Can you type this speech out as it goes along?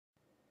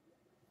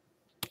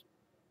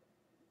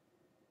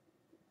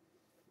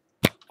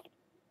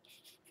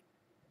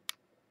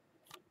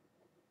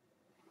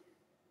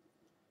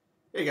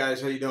Hey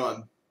guys, how you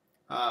doing?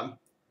 Thought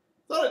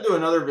I'd do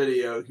another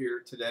video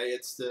here today.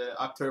 It's the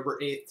October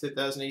 8th,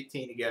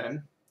 2018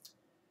 again.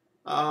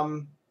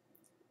 Um,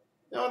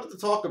 I wanted to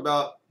talk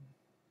about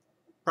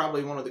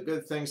probably one of the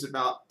good things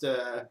about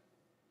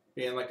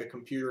being like a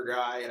computer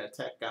guy and a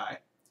tech guy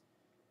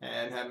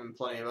and having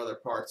plenty of other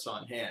parts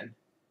on hand.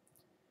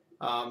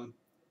 Um,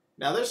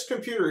 Now this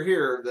computer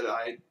here that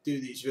I do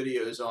these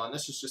videos on,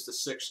 this is just a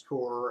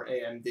 6-core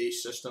AMD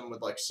system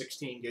with like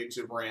 16 gigs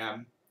of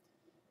RAM.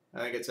 I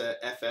think it's a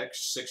FX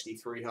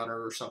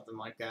 6300 or something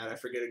like that. I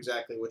forget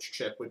exactly which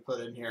chip we put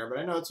in here, but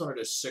I know it's one of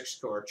the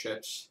 6-core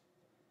chips.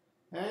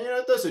 And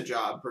it does a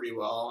job pretty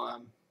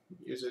well.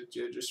 Use it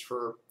just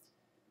for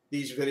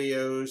these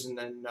videos and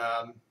then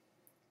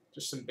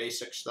just some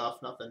basic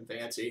stuff, nothing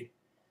fancy.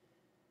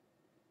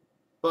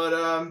 But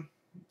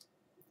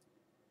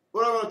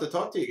what I wanted to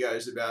talk to you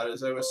guys about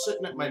is I was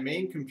sitting at my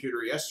main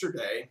computer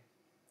yesterday,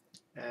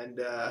 and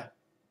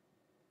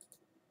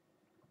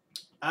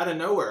out of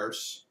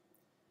nowhere's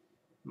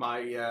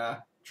my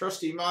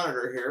trusty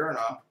monitor here, and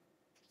I'll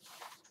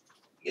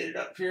get it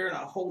up here and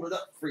I'll hold it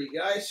up for you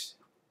guys.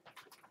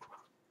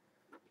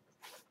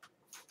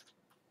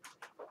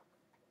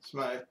 It's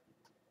my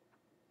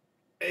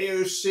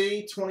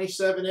AOC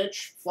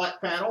 27-inch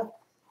flat panel.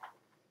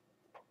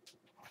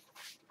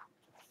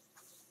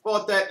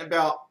 Bought that in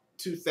about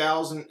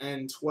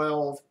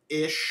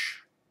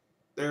 2012-ish,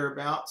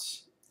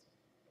 thereabouts.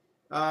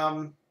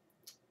 I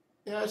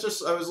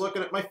was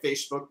looking at my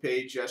Facebook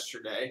page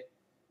yesterday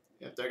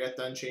after I got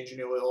done changing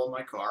the oil in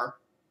my car.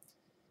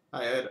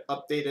 I had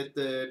updated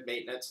the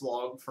maintenance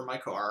log for my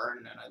car,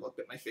 and then I looked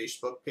at my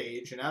Facebook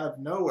page, and out of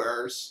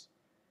nowhere,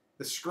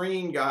 the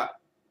screen got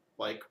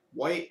like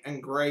white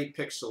and gray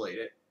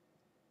pixelated,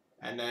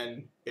 and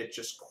then it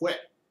just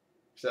quit.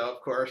 So of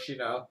course,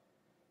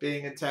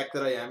 being the tech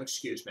that I am,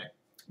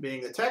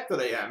 being the tech that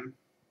I am,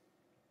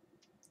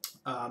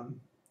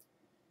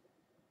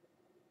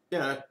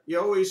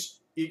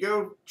 you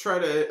go try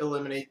to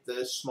eliminate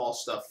the small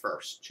stuff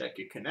first. Check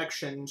your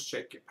connections,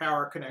 check your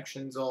power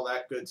connections, all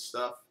that good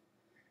stuff.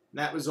 And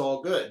that was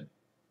all good.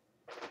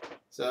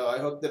 So I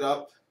hooked it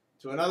up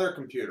to another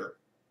computer.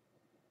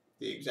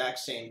 The exact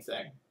same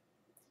thing.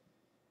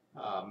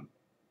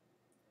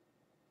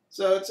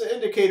 So it's an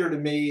indicator to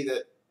me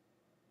that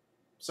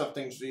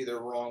something's either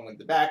wrong with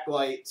the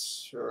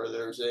backlights, or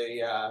there's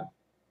a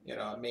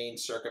main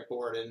circuit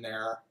board in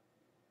there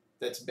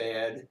that's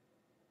bad,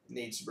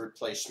 needs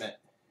replacement.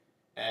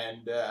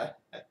 And at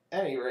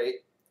any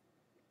rate,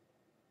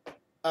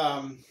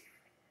 I'm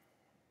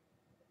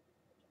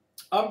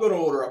going to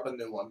order up a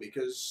new one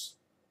because,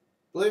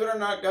 believe it or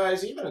not,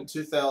 guys, even in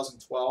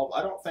 2012,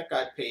 I don't think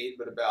I paid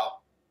but about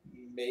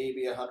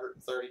maybe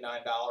 $139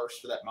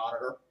 for that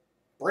monitor.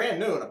 Brand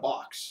new in a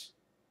box.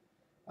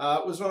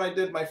 It was when I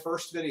did my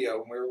first video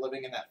when we were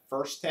living in that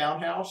first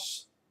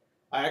townhouse.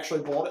 I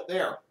actually bought it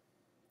there.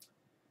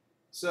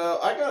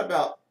 So I got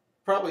about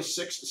probably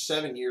 6 to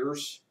 7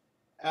 years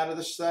out of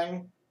this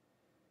thing.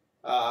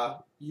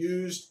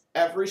 Used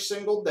every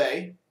single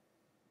day.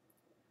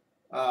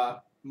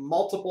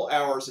 Multiple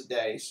hours a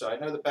day. So I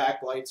know the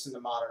backlights in the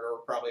monitor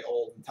are probably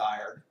old and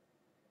tired.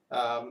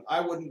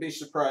 I wouldn't be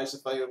surprised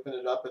if I opened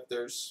it up if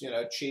there's,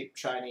 cheap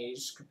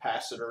Chinese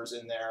capacitors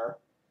in there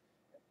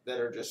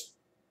that are just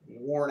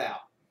worn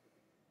out.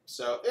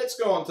 So it's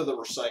going to the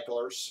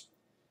recyclers.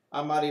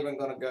 I'm not even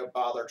going to go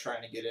bother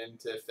trying to get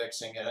into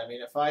fixing it. I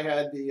mean, if I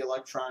had the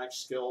electronic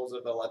skills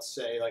of let's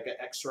say, like an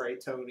X-Ray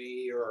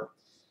Tony or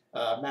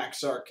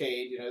Max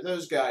Arcade,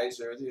 those guys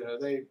are,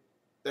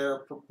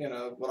 they're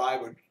what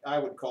I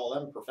would call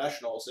them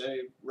professionals.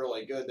 They're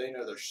really good. They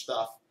know their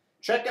stuff.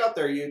 Check out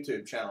their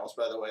YouTube channels,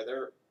 by the way.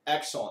 They're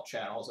excellent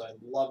channels. I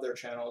love their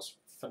channels.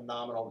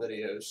 Phenomenal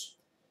videos.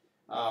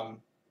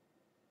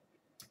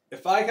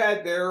 If I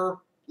had their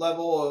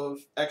level of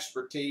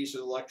expertise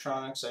with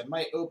electronics, I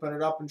might open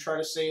it up and try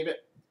to save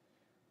it.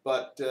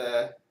 But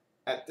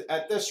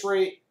at this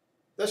rate,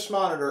 this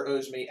monitor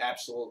owes me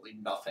absolutely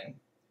nothing.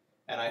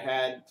 And I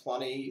had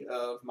plenty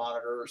of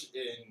monitors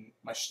in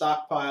my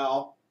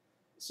stockpile.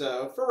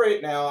 So for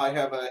right now, I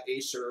have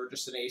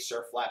just an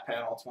Acer flat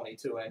panel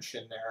 22-inch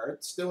in there.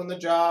 It's doing the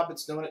job.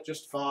 It's doing it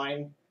just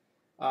fine.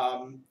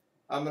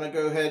 I'm going to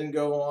go ahead and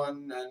go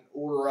on and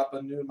order up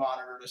a new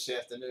monitor this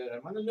afternoon.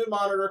 And when the new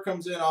monitor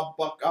comes in, I'll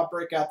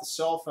break out the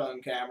cell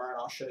phone camera and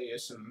I'll show you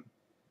some,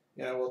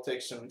 we'll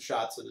take some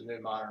shots of the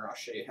new monitor and I'll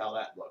show you how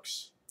that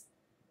looks.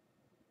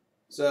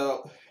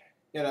 So,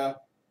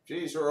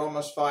 geez, we're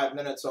almost 5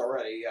 minutes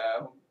already.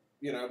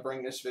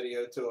 Bring this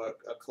video to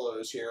a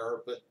close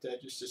here. But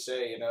just to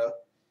say,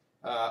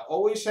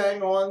 always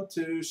hang on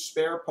to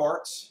spare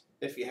parts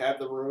if you have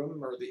the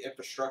room or the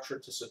infrastructure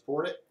to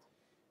support it,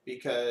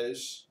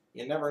 because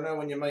you never know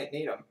when you might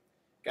need them.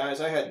 Guys,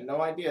 I had no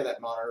idea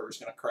that monitor was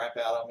going to crap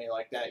out on me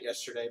like that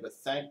yesterday, but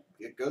thank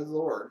the good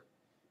Lord,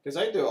 because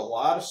I do a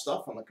lot of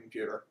stuff on the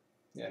computer.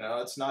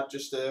 It's not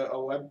just a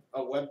web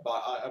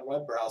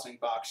browsing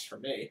box for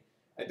me.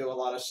 I do a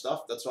lot of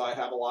stuff. That's why I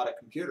have a lot of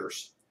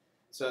computers.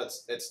 So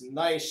it's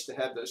nice to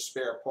have those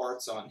spare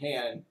parts on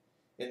hand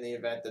in the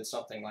event that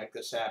something like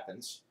this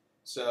happens.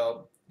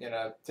 So,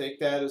 take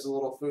that as a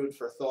little food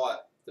for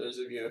thought. Those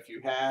of you, if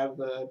you have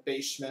a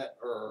basement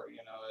or,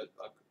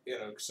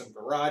 some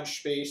garage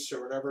space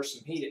or whatever,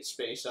 some heated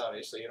space,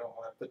 obviously, you don't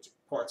want to put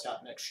parts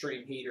out in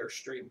extreme heat or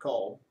extreme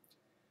cold.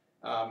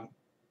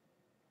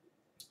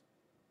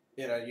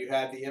 You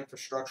have the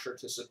infrastructure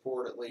to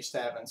support at least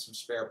having some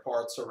spare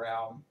parts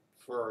around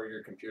for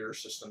your computer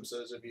systems.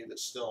 Those of you that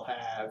still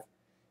have,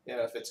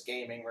 if it's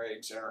gaming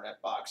rigs,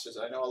 internet boxes.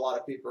 I know a lot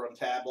of people are on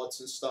tablets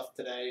and stuff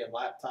today and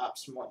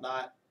laptops and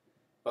whatnot,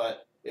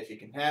 but if you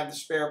can have the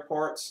spare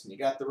parts and you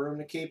got the room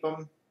to keep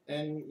them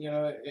in,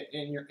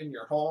 in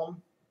your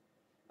home,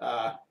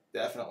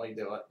 definitely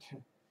do it.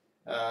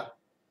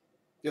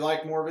 If you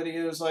like more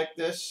videos like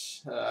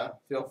this,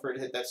 feel free to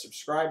hit that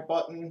subscribe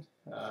button.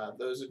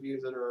 Those of you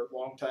that are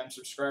longtime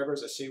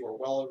subscribers, I see we're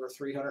well over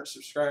 300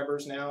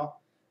 subscribers now.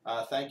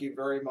 Thank you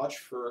very much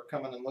for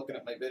coming and looking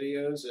at my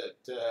videos.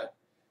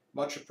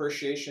 Much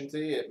appreciation to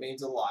you. It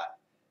means a lot.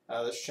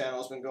 This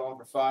channel's been going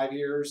for 5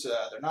 years.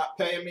 They're not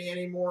paying me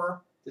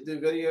anymore to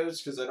do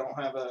videos because I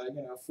don't have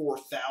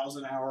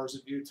 4,000 hours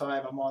of view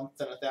time a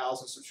month and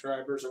 1,000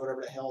 subscribers or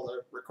whatever the hell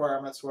the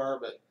requirements were.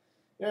 But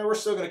we're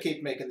still going to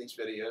keep making these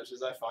videos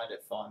as I find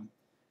it fun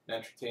and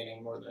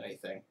entertaining more than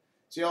anything.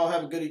 So y'all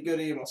have a goody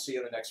and we'll see you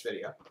in the next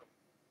video.